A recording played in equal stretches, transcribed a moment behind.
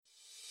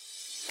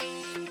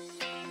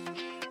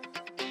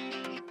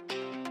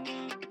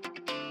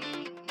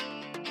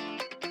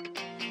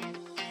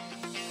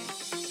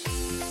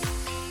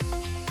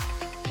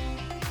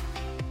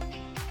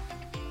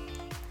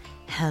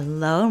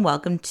Hello and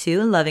welcome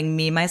to Loving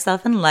Me,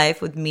 Myself, and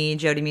Life with me,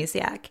 Jody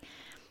Musiak.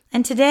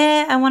 And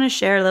today I want to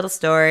share a little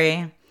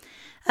story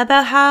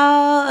about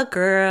how a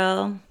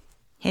girl,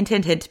 hint,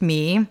 hint, hint,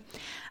 me,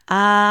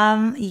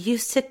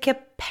 used to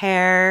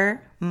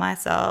compare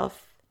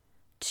myself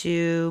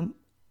to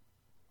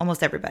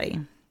almost everybody.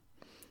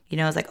 You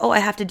know, it's like, oh, I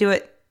have to do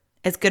it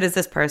as good as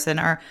this person,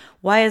 or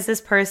why is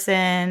this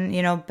person,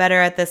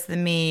 better at this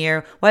than me,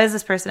 or why does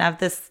this person have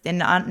this and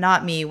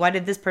not me? Why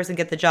did this person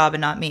get the job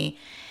and not me?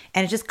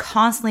 And it's just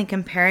constantly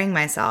comparing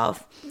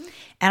myself.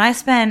 And I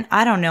spent,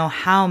 I don't know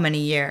how many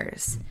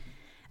years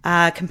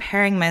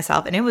comparing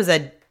myself, and it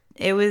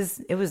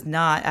was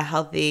not a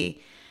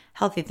healthy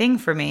thing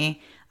for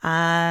me.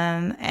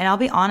 And I'll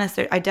be honest,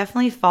 I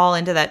definitely fall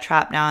into that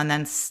trap now and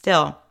then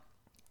still.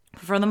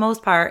 For the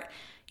most part,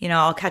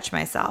 I'll catch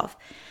myself.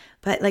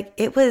 But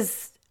it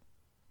was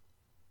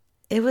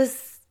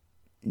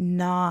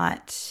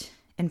not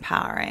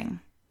empowering.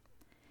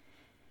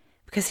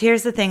 Because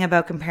here's the thing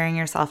about comparing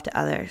yourself to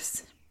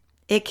others.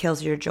 It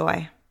kills your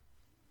joy.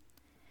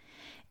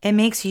 It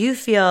makes you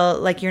feel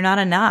like you're not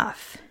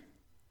enough.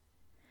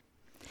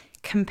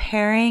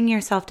 Comparing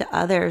yourself to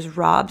others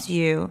robs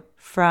you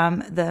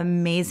from the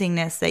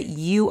amazingness that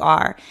you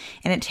are.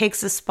 And it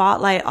takes the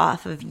spotlight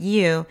off of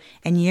you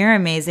and your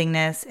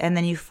amazingness. And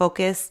then you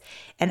focus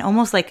and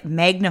almost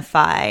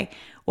magnify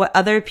what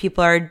other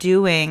people are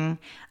doing.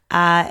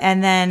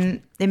 And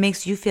then it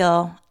makes you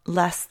feel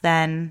less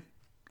than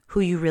who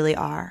you really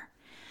are.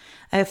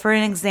 For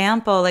an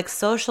example,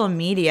 social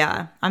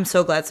media. I'm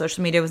so glad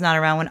social media was not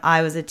around when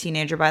I was a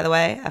teenager, by the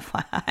way,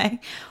 FYI.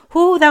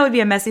 Whoo, that would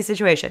be a messy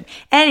situation.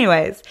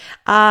 Anyways,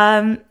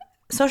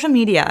 social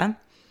media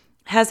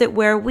has it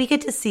where we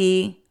get to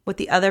see what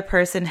the other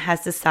person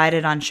has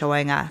decided on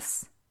showing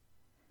us.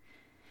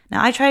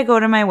 Now, I try to go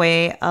to my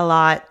way a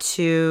lot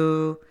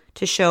to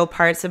show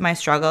parts of my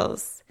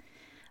struggles.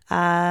 Or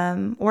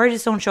I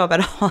just don't show up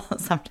at all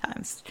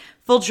sometimes.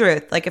 Full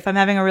truth. If I'm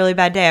having a really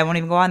bad day, I won't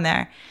even go on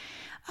there.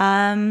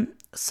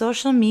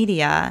 Social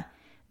media,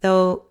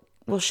 though,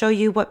 will show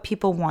you what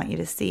people want you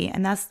to see.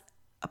 And that's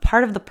a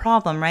part of the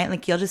problem,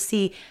 right? You'll just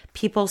see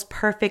people's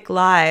perfect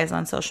lives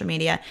on social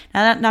media.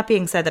 Now, that not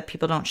being said that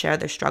people don't share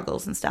their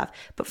struggles and stuff.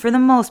 But for the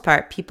most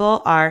part,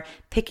 people are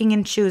picking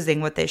and choosing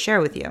what they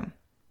share with you.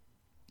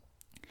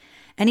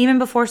 And even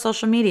before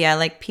social media,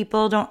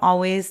 people don't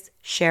always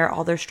share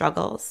all their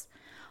struggles,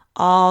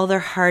 all their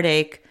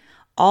heartache,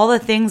 all the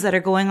things that are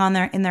going on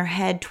there in their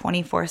head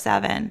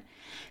 24/7,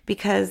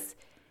 because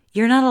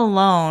you're not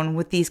alone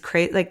with these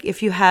crazy,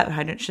 if you have,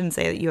 I shouldn't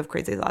say that you have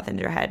crazy thoughts in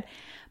your head,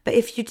 but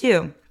if you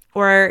do,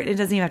 or it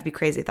doesn't even have to be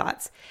crazy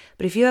thoughts,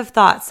 but if you have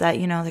thoughts that,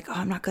 oh,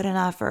 I'm not good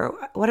enough,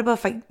 or what about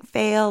if I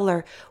fail,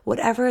 or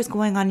whatever is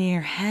going on in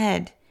your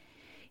head,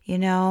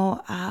 we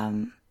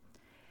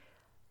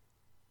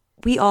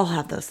all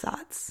have those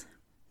thoughts.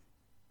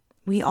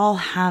 We all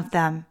have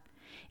them.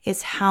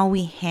 It's how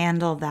we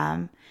handle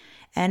them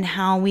and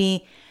how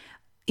we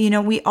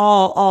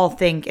all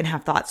think and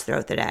have thoughts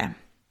throughout the day.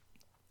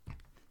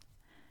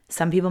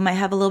 Some people might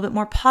have a little bit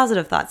more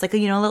positive thoughts, a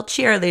little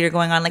cheerleader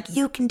going on,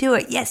 you can do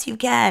it. Yes, you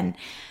can.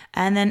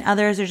 And then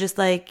others are just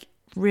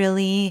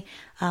really,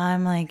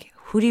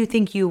 who do you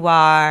think you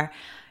are?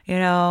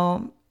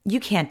 You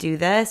can't do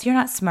this. You're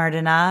not smart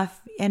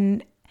enough.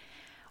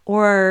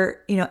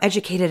 Or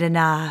educated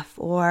enough,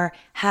 or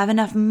have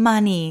enough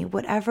money,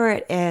 whatever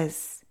it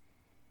is.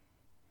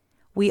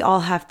 We all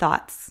have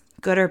thoughts,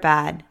 good or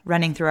bad,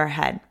 running through our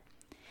head.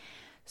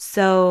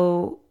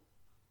 So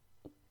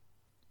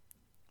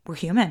we're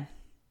human,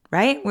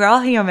 right? We're all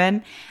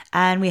human,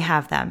 and we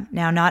have them.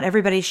 Now, not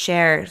everybody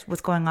shares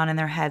what's going on in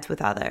their heads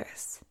with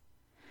others.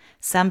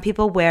 Some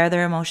people wear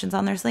their emotions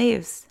on their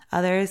sleeves.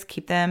 Others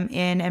keep them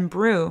in and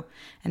brew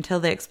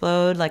until they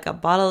explode like a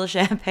bottle of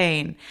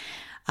champagne.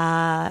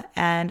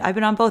 And I've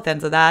been on both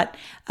ends of that.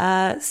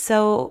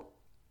 So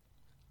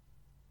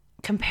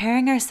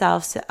comparing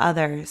ourselves to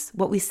others,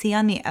 what we see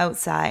on the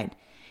outside,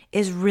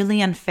 is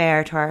really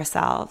unfair to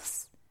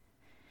ourselves.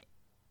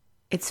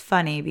 It's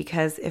funny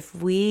because if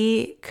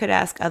we could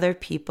ask other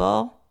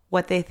people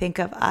what they think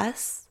of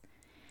us,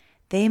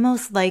 they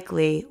most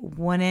likely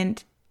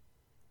wouldn't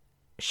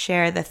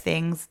share the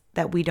things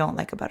that we don't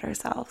like about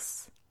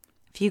ourselves.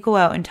 If you go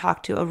out and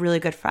talk to a really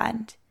good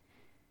friend,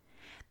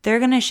 they're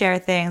going to share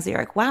things that you're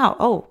like, wow,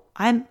 oh,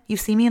 you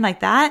see me like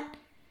that?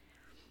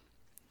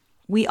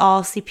 We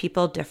all see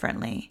people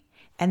differently.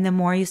 And the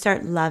more you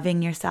start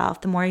loving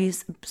yourself, the more you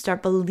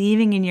start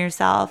believing in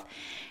yourself,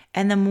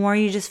 and the more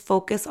you just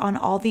focus on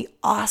all the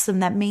awesome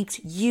that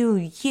makes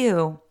you,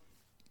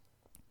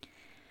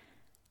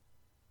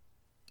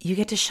 you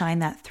get to shine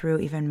that through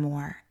even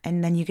more.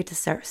 And then you get to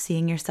start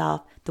seeing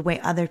yourself the way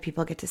other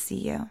people get to see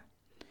you.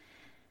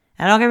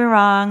 Now, don't get me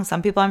wrong.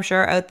 Some people I'm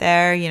sure out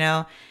there,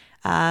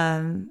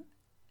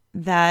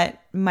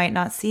 that might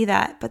not see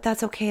that, but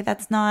that's okay.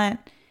 That's not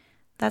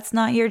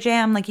your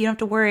jam. You don't have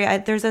to worry.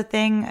 There's a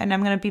thing, and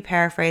I'm going to be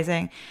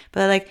paraphrasing,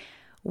 but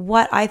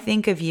what I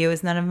think of you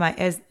is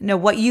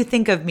what you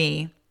think of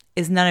me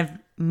is none of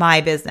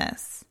my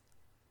business.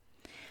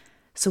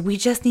 So we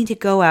just need to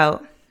go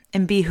out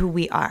and be who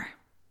we are.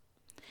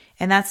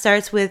 And that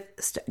starts with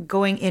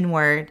going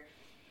inward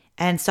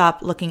and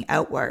stop looking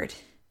outward.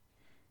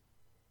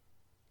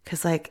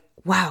 Because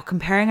wow,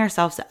 comparing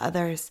ourselves to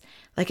others,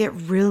 it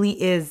really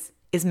is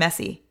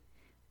messy.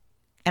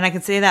 And I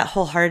can say that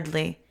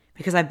wholeheartedly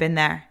because I've been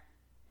there.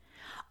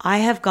 I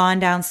have gone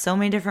down so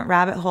many different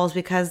rabbit holes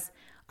because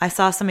I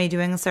saw somebody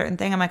doing a certain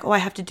thing. I'm like, oh, I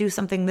have to do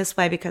something this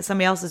way because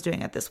somebody else is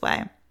doing it this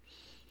way.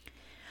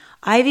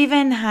 I've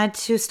even had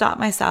to stop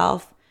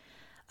myself,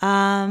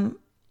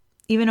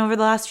 even over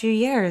the last few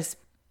years,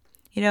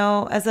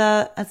 as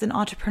an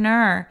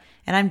entrepreneur,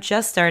 and I'm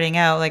just starting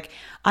out.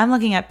 I'm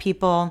looking at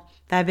people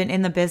that have been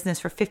in the business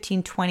for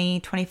 15,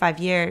 20, 25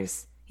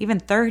 years, even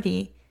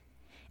 30.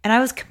 And I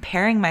was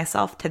comparing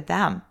myself to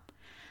them.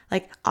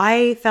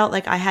 I felt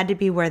like I had to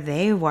be where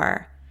they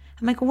were.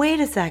 I'm like, wait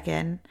a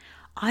second.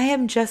 I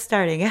am just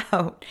starting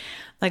out.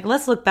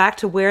 Let's look back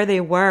to where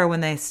they were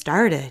when they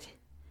started.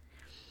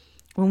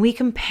 When we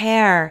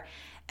compare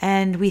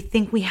and we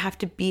think we have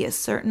to be a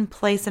certain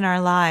place in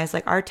our lives,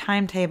 our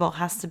timetable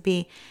has to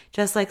be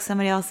just like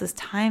somebody else's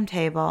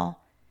timetable,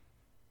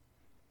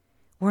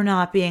 we're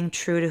not being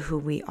true to who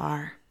we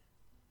are.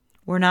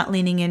 We're not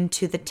leaning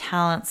into the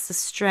talents, the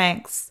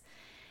strengths,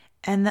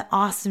 and the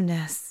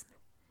awesomeness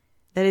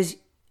that is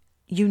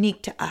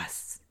unique to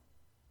us.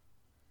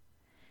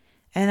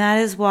 And that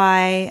is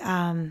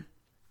why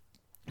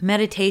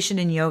meditation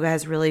and yoga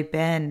has really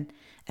been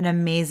an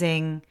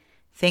amazing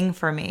thing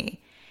for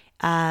me,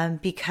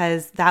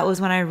 because that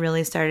was when I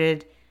really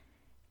started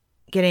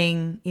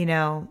getting,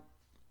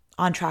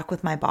 on track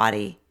with my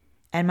body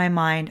and my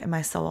mind and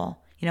my soul,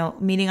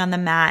 meeting on the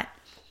mat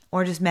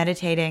or just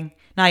meditating,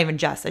 not even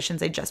just, I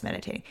shouldn't say just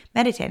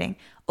meditating,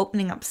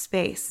 opening up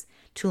space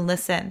to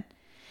listen.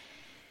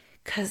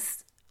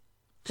 Because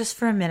just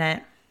for a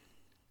minute,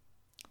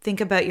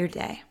 think about your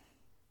day.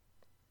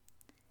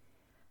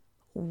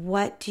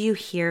 What do you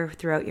hear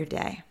throughout your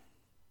day?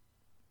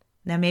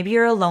 Now, maybe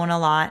you're alone a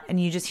lot and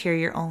you just hear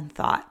your own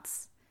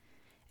thoughts.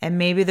 And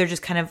maybe they're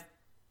just kind of,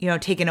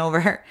 taking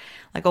over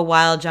like a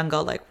wild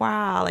jungle,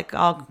 wow,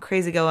 all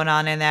crazy going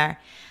on in there.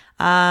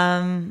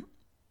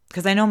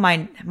 Because I know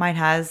mine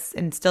has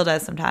and still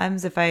does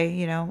sometimes if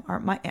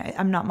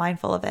I'm not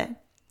mindful of it.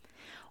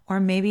 Or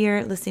maybe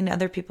you're listening to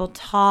other people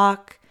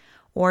talk,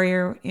 or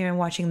you're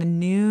watching the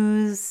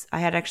news.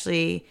 I had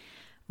actually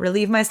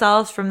relieved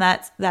myself from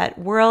that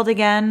world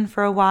again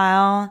for a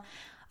while.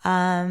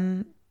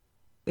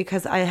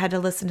 Because I had to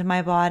listen to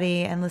my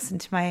body and listen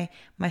to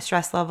my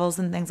stress levels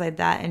and things like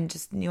that, and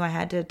just knew I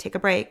had to take a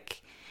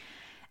break.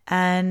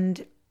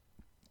 And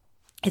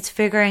it's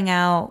figuring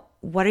out,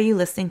 what are you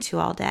listening to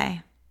all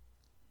day?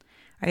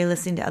 Are you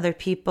listening to other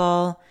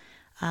people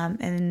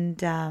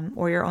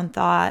or your own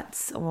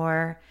thoughts?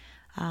 Or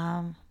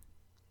I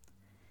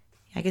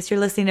guess you're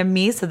listening to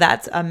me, so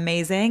that's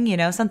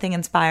amazing, something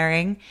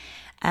inspiring.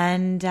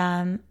 And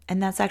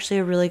that's actually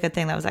a really good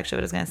thing. That was actually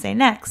what I was going to say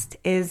next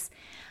is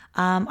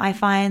I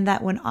find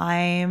that when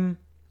I'm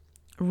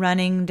when I'm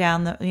going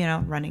down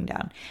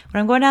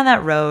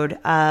that road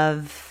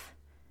of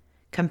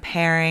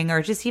comparing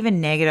or just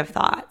even negative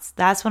thoughts,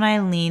 that's when I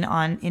lean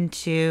on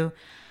into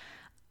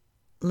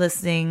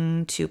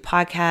listening to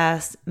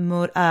podcasts,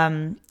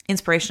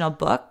 inspirational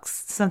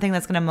books, something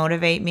that's going to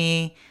motivate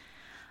me,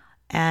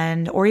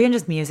 or even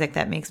just music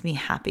that makes me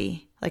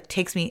happy.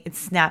 It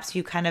snaps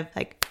you kind of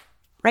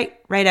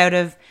right out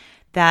of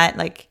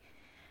that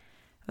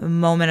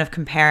moment of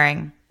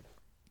comparing.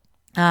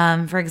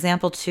 For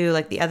example, too,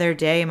 the other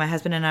day, my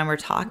husband and I were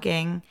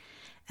talking,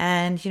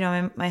 and,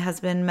 my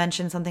husband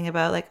mentioned something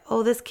about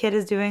oh, this kid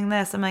is doing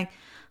this. I'm like,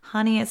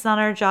 honey, it's not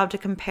our job to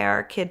compare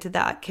our kid to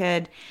that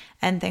kid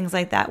and things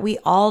like that. We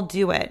all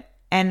do it,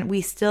 and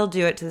we still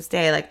do it to this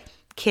day.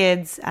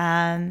 Kids,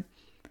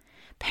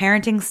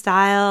 parenting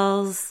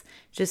styles,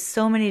 just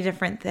so many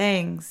different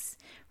things,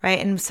 right?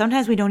 And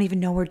sometimes we don't even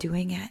know we're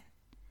doing it.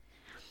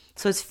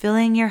 So it's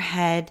filling your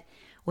head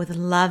with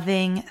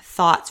loving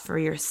thoughts for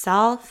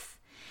yourself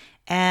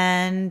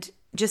and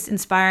just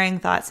inspiring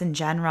thoughts in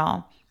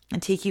general,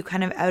 and take you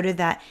kind of out of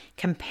that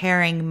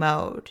comparing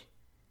mode.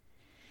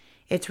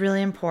 It's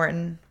really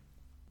important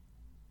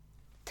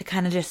to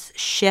kind of just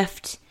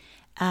shift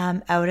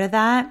out of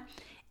that.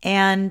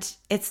 And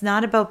it's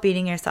not about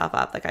beating yourself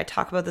up. I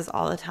talk about this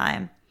all the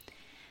time.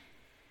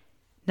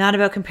 Not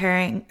about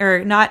comparing,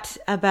 or not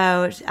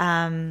about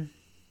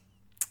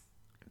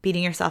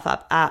beating yourself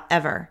up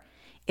ever.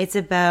 It's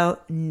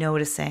about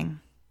noticing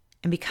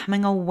and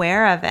becoming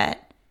aware of it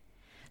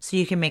so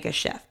you can make a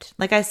shift.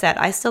 Like I said,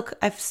 I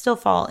still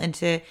fall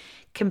into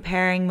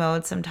comparing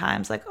mode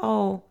sometimes.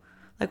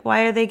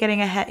 Why are they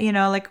getting ahead?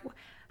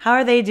 How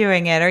are they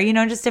doing it? Or,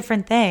 just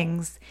different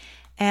things.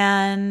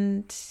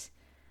 And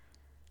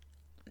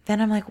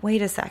then I'm like,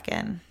 wait a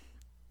second.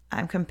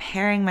 I'm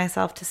comparing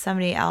myself to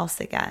somebody else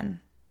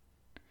again.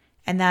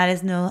 And that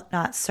is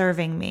not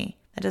serving me.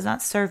 That does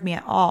not serve me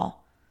at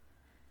all.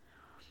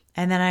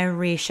 And then I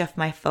reshift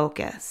my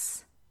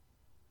focus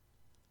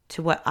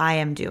to what I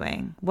am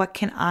doing. What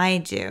can I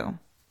do?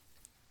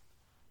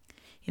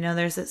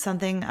 There's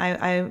something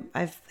I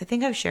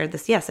think I've shared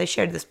this. Yes, I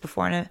shared this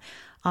before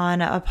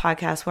on a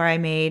podcast where I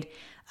made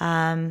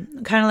kind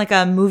of like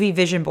a movie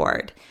vision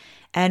board.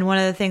 And one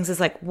of the things is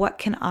like, what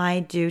can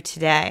I do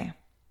today?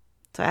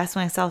 So I ask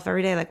myself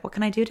every day, like, what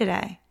can I do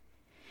today?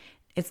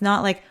 It's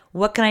not like,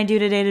 what can I do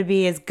today to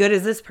be as good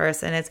as this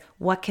person? It's,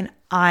 what can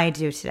I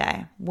do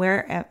today?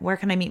 Where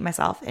can I meet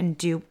myself and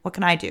what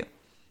can I do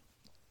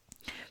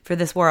for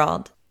this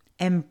world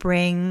and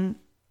bring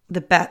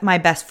my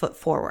best foot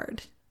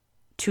forward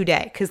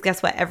today? Because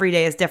guess what? Every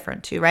day is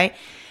different too, right?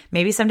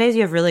 Maybe some days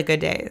you have really good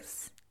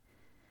days.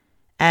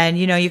 And,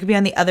 you could be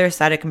on the other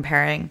side of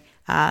comparing.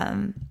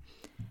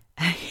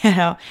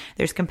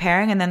 There's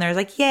comparing, and then there's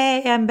like,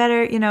 yay, I'm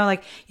better.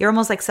 Like you're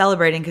almost like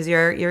celebrating because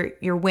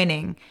you're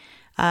winning.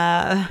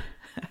 Sorry,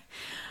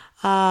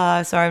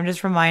 I'm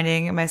just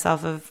reminding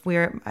myself of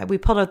we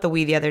pulled out the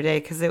Wii the other day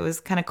because it was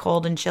kind of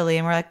cold and chilly,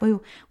 and we're like, we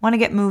want to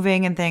get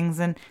moving and things,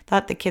 and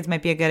thought the kids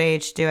might be a good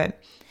age to do it.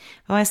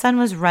 But my son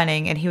was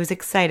running, and he was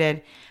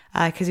excited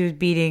because he was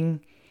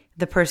beating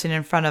the person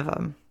in front of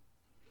him.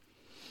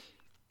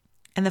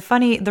 And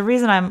the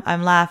reason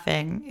I'm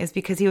laughing is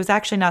because he was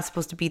actually not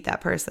supposed to beat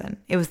that person.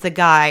 It was the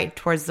guy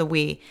towards the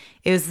Wii.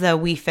 It was the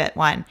Wii Fit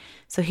one.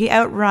 So he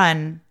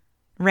outran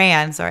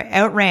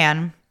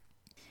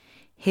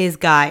his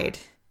guide.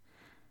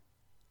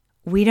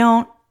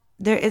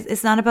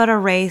 It's not about a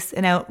race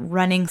and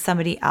outrunning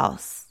somebody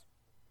else.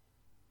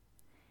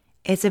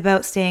 It's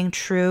about staying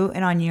true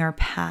and on your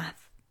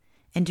path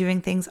and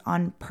doing things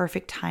on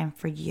perfect time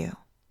for you.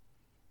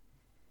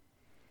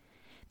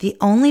 The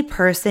only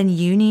person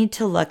you need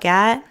to look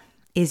at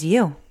is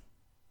you.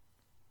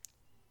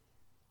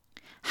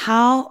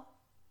 How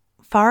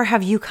far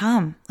have you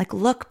come? Like,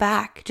 look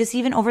back, just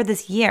even over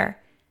this year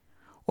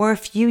or a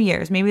few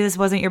years. Maybe this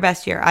wasn't your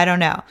best year. I don't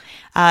know.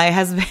 It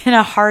has been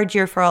a hard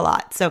year for a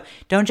lot. So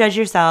don't judge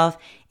yourself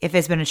if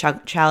it's been a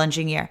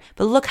challenging year.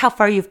 But look how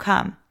far you've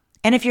come.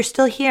 And if you're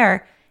still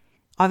here,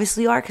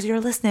 obviously you are because you're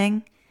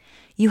listening,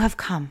 you have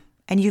come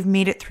and you've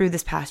made it through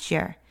this past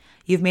year.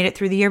 You've made it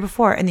through the year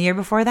before and the year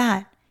before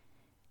that.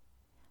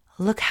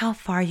 Look how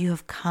far you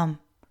have come.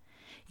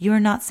 You are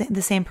not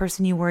the same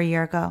person you were a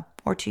year ago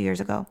or 2 years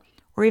ago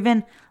or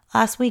even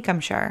last week, I'm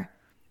sure.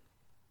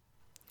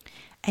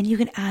 And you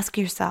can ask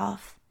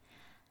yourself,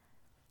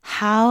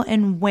 how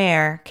and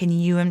where can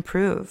you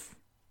improve?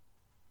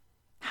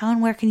 How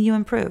and where can you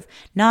improve?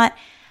 Not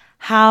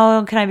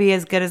how can I be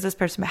as good as this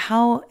person, but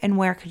how and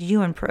where could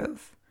you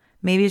improve?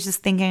 Maybe it's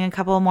just thinking a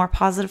couple of more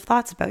positive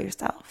thoughts about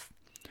yourself.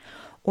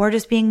 Or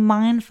just being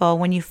mindful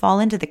when you fall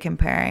into the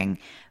comparing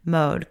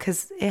mode,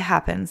 because it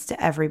happens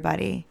to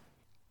everybody.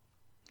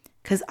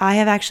 Because I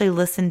have actually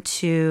listened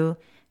to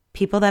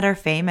people that are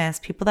famous,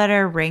 people that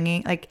are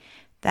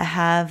that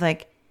have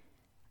like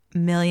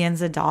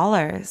millions of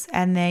dollars,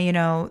 and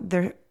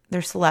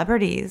they're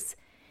celebrities,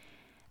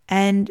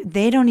 and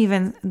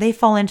they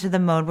fall into the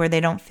mode where they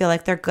don't feel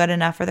like they're good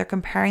enough, or they're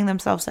comparing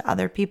themselves to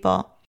other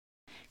people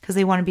because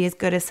they want to be as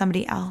good as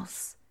somebody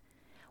else.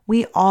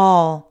 We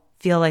all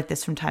feel like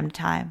this from time to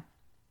time.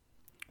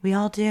 We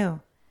all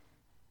do.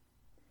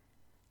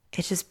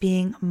 It's just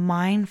being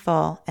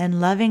mindful and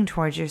loving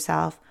towards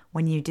yourself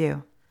when you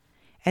do.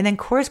 And then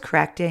course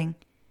correcting,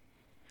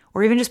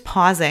 or even just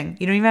pausing.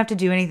 You don't even have to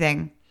do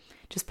anything.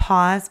 Just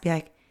pause, be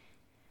like,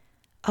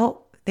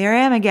 oh, there I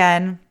am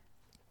again.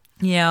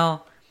 And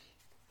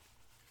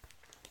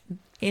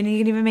you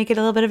can even make it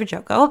a little bit of a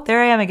joke. Oh,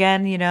 there I am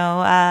again.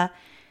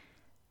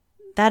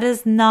 That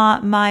is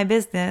not my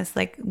business.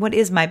 Like, what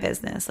is my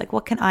business? Like,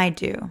 what can I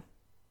do?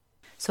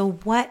 So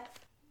what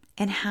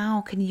and how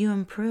can you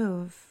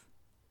improve?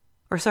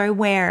 Or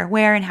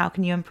where and how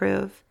can you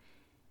improve?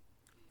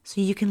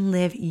 So you can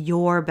live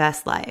your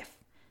best life.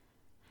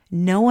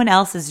 No one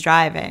else is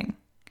driving.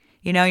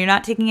 You're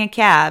not taking a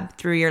cab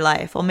through your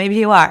life. Well, maybe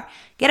you are.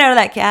 Get out of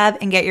that cab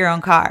and get your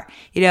own car.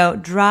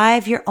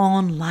 Drive your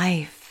own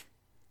life.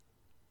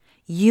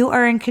 You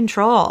are in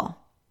control.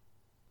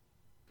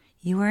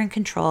 You are in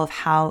control of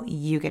how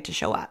you get to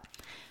show up.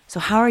 So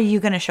how are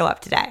you going to show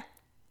up today?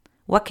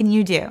 What can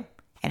you do?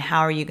 And how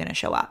are you going to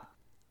show up?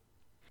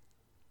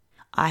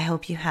 I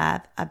hope you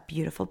have a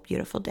beautiful,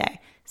 beautiful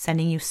day.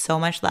 Sending you so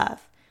much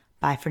love.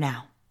 Bye for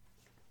now.